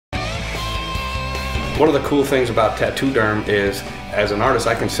One of the cool things about Tatu-derm is, as an artist,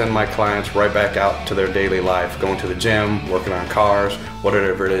 I can send my clients right back out to their daily life, going to the gym, working on cars,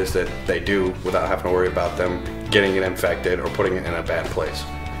 whatever it is that they do without having to worry about them getting it infected or putting it in a bad place.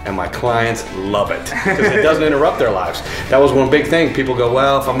 And my clients love it because it doesn't interrupt their lives. That was one big thing. People go,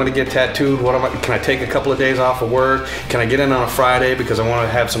 well, if I'm going to get tattooed, can I take a couple of days off of work? Can I get in on a Friday because I want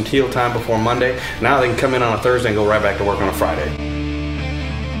to have some teal time before Monday? Now they can come in on a Thursday and go right back to work on a Friday.